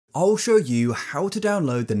I'll show you how to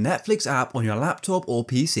download the Netflix app on your laptop or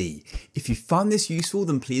PC. If you found this useful,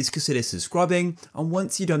 then please consider subscribing, and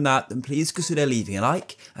once you've done that, then please consider leaving a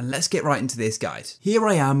like, and let's get right into this, guys. Here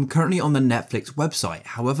I am currently on the Netflix website.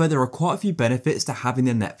 However, there are quite a few benefits to having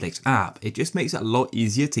the Netflix app. It just makes it a lot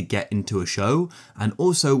easier to get into a show, and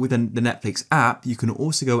also within the Netflix app, you can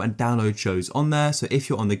also go and download shows on there, so if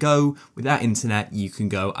you're on the go, without internet, you can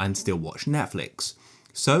go and still watch Netflix.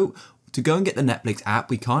 So, to go and get the Netflix app,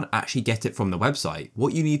 we can't actually get it from the website.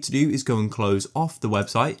 What you need to do is go and close off the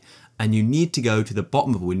website, and you need to go to the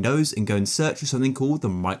bottom of Windows and go and search for something called the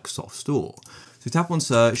Microsoft Store. So tap on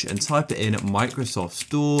search and type it in Microsoft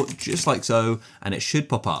Store, just like so, and it should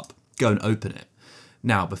pop up. Go and open it.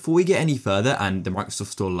 Now, before we get any further and the Microsoft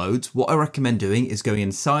Store loads, what I recommend doing is going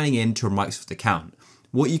and signing in to a Microsoft account.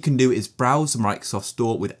 What you can do is browse the Microsoft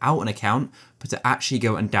Store without an account, but to actually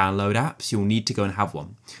go and download apps, you'll need to go and have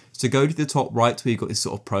one. So go to the top right where you've got this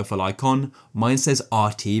sort of profile icon. Mine says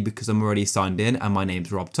RT because I'm already signed in and my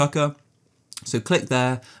name's Rob Tucker. So click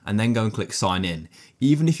there and then go and click sign in.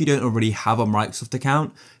 Even if you don't already have a Microsoft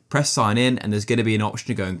account, press sign in and there's going to be an option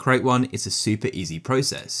to go and create one. It's a super easy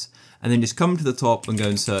process. And then just come to the top and go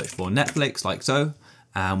and search for Netflix like so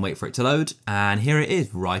and wait for it to load. And here it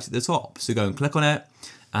is right at the top. So go and click on it.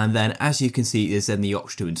 And then as you can see, there's then the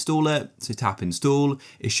option to install it. So tap install.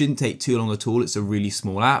 It shouldn't take too long at all. It's a really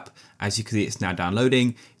small app. As you can see, it's now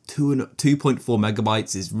downloading. 2.4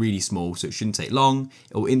 megabytes is really small, so it shouldn't take long.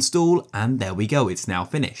 It will install and there we go. It's now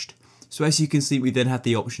finished. So as you can see, we then have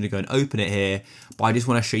the option to go and open it here, but I just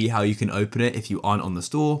want to show you how you can open it if you aren't on the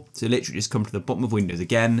store. So literally just come to the bottom of Windows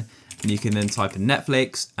again, and you can then type in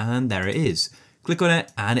Netflix and there it is. Click on it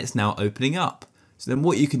and it's now opening up. So then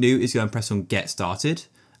what you can do is go and press on get started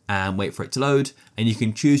and wait for it to load, and you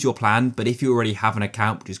can choose your plan, but if you already have an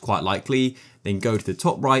account, which is quite likely, then go to the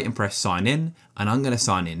top right and press sign in, and I'm going to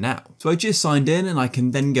sign in now. So I just signed in and I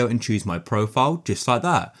can then go and choose my profile just like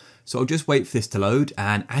that. So I'll just wait for this to load,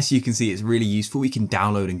 and as you can see, it's really useful. We can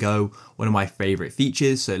download and go, one of my favorite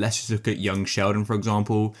features. So let's just look at Young Sheldon, for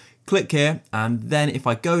example. Click here, and then if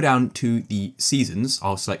I go down to the seasons,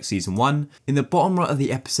 I'll select season 1. In the bottom right of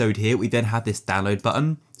the episode here, we then have this download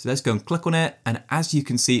button. So let's go and click on it, and as you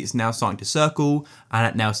can see, it's now starting to circle, and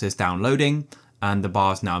it now says downloading, and the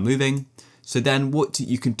bar's now moving. So then what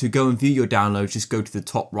you can, to go and view your downloads, just go to the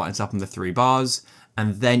top right and up on the 3 bars,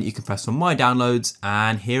 and then you can press on my downloads,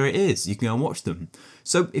 and here it is. You can go and watch them.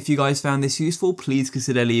 So if you guys found this useful, please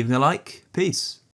consider leaving a like. Peace.